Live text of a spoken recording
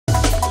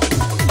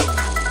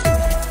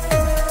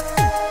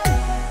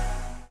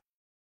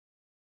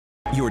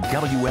for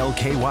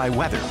WLKY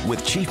weather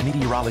with Chief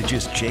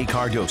Meteorologist Jay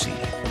Cardosi.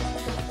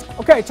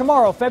 Okay,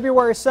 tomorrow,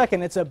 February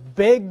 2nd, it's a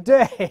big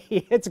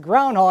day. It's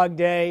Groundhog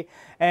Day.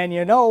 And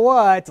you know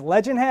what?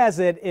 Legend has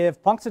it,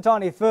 if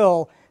Punxsutawney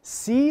Phil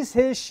sees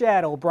his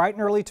shadow bright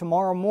and early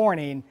tomorrow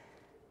morning,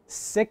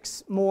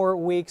 6 more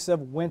weeks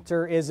of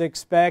winter is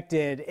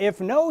expected.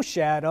 If no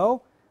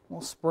shadow,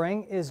 well,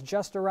 spring is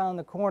just around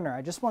the corner.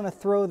 I just want to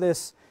throw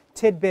this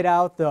tidbit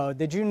out, though.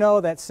 Did you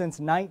know that since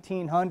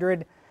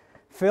 1900,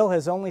 Phil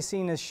has only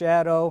seen his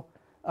shadow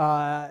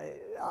a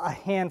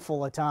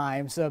handful of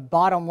times?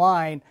 Bottom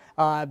line,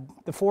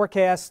 the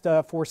forecast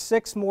for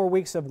 6 more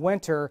weeks of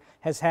winter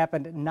has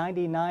happened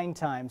 99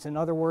 times. In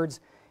other words,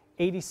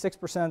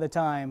 86% of the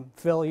time,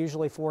 Phil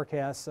usually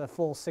forecasts a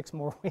full 6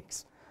 more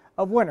weeks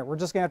of winter. We're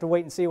just going to have to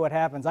wait and see what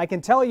happens. I can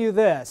tell you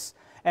this,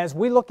 as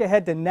we look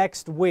ahead to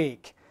next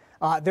week,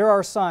 there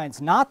are signs,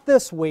 not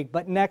this week,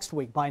 but next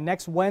week. By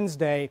next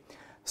Wednesday,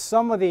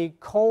 some of the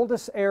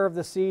coldest air of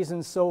the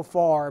season so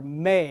far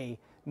may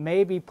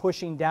be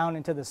pushing down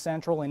into the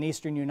central and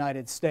eastern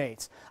United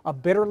States. A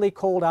bitterly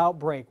cold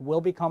outbreak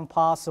will become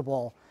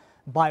possible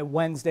by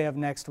Wednesday of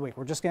next week.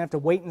 We're just going to have to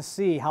wait and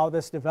see how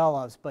this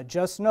develops, but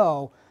just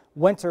know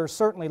winter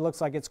certainly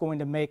looks like it's going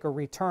to make a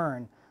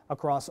return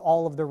across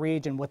all of the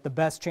region, with the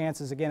best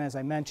chances, again, as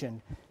I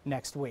mentioned,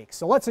 next week.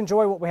 So let's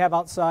enjoy what we have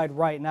outside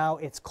right now.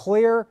 It's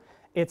clear.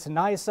 It's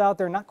nice out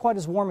there, not quite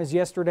as warm as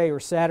yesterday or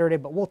Saturday,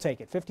 but we'll take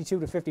it.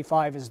 52 to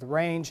 55 is the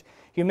range.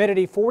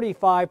 Humidity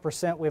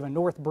 45%. We have a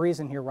north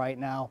breeze in here right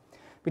now,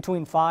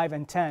 between 5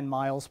 and 10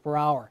 miles per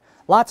hour.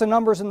 Lots of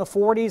numbers in the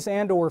 40s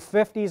and or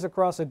 50s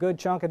across a good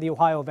chunk of the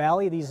Ohio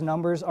Valley. These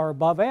numbers are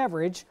above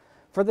average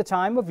for the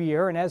time of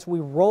year, and as we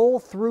roll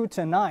through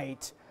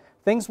tonight,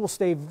 things will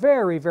stay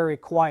very, very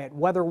quiet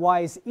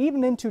weather-wise,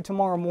 even into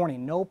tomorrow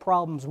morning. No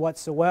problems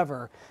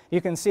whatsoever.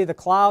 You can see the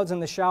clouds and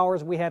the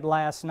showers we had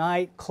last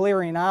night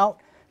clearing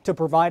out to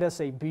provide us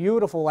a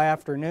beautiful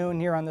afternoon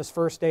here on this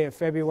first day of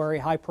February.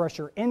 High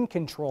pressure in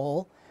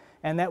control,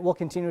 and that will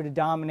continue to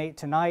dominate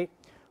tonight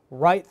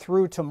right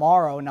through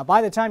tomorrow. Now,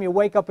 by the time you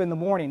wake up in the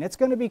morning, it's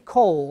going to be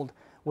cold,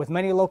 with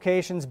many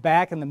locations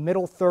back in the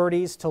middle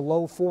 30s to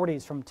low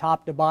 40s from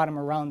top to bottom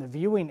around the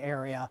viewing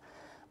area.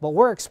 But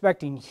we're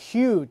expecting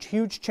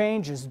huge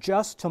changes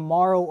just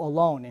tomorrow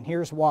alone, and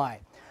here's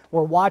why.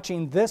 We're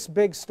watching this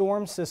big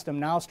storm system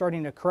now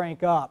starting to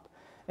crank up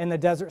in the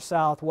desert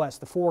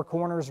southwest, the Four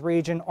Corners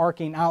region,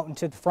 arcing out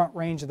into the front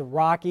range of the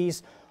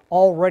Rockies,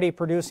 already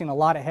producing a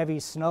lot of heavy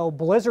snow.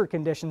 Blizzard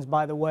conditions,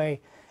 by the way,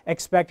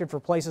 expected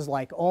for places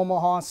like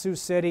Omaha, Sioux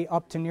City,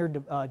 up to near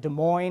Des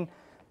Moines,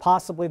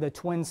 possibly the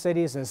Twin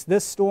Cities, as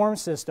this storm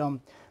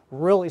system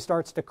really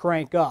starts to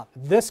crank up.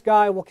 This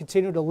guy will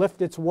continue to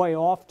lift its way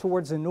off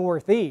towards the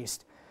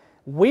northeast.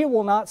 We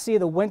will not see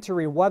the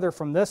wintry weather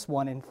from this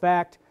one. In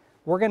fact,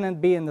 we're going to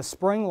be in the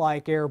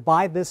spring-like air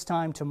by this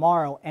time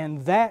tomorrow,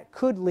 and that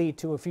could lead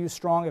to a few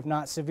strong, if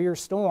not severe,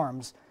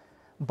 storms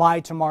by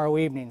tomorrow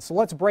evening. So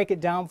let's break it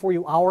down for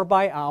you hour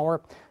by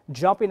hour.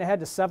 Jumping ahead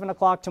to 7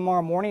 o'clock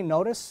tomorrow morning,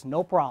 notice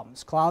no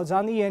problems. Clouds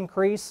on the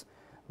increase,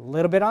 a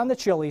little bit on the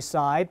chilly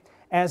side.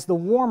 As the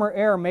warmer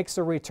air makes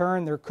a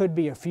return, there could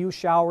be a few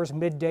showers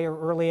midday or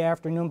early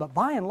afternoon, but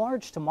by and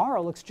large,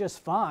 tomorrow looks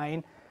just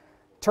fine.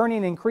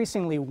 Turning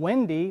increasingly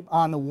windy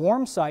on the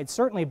warm side,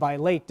 certainly by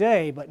late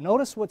day, but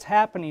notice what's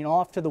happening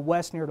off to the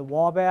west near the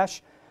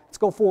Wabash. Let's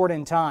go forward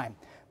in time.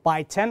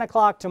 By 10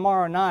 o'clock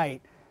tomorrow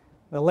night,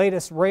 the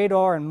latest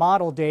radar and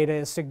model data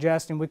is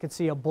suggesting we could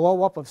see a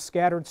blow-up of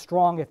scattered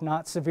strong, if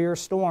not severe,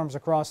 storms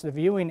across the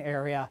viewing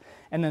area,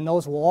 and then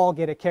those will all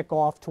get a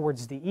kickoff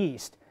towards the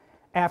east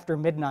after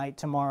midnight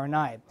tomorrow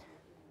night.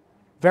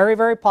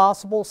 Very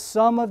possible.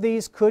 Some of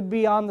these could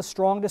be on the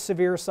strong to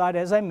severe side.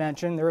 As I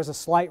mentioned, there is a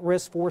slight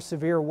risk for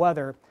severe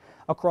weather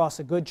across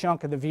a good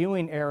chunk of the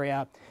viewing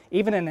area,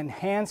 even an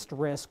enhanced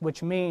risk,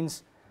 which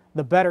means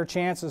the better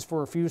chances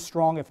for a few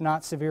strong, if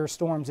not severe,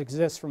 storms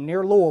exist from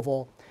near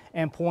Louisville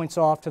and points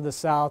off to the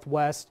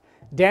southwest.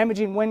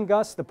 Damaging wind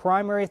gusts, the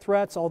primary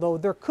threats, although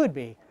there could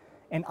be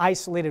an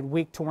isolated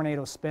weak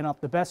tornado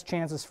spin-up. The best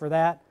chances for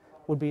that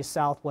would be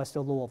southwest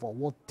of Louisville.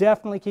 We'll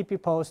definitely keep you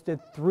posted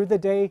through the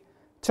day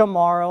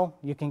tomorrow.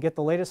 You can get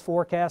the latest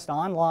forecast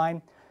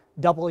online,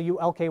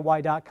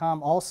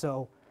 WLKY.com,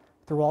 also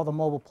through all the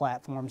mobile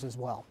platforms as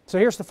well. So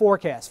here's the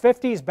forecast.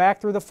 50s back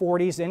through the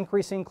 40s,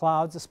 increasing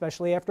clouds,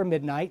 especially after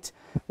midnight.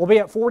 We'll be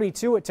at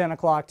 42 at 10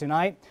 o'clock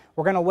tonight.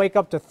 We're going to wake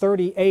up to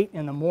 38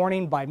 in the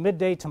morning. By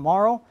midday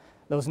tomorrow,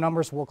 those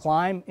numbers will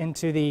climb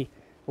into the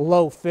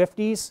low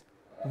 50s.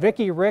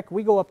 Vicki, Rick,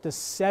 we go up to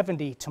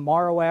 70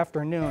 tomorrow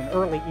afternoon,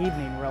 early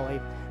evening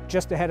really,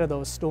 just ahead of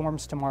those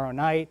storms tomorrow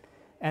night.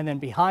 And then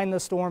behind the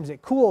storms,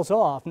 it cools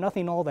off,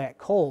 nothing all that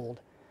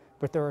cold,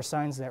 but there are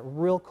signs that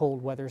real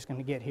cold weather is going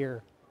to get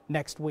here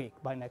next week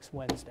by next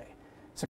Wednesday.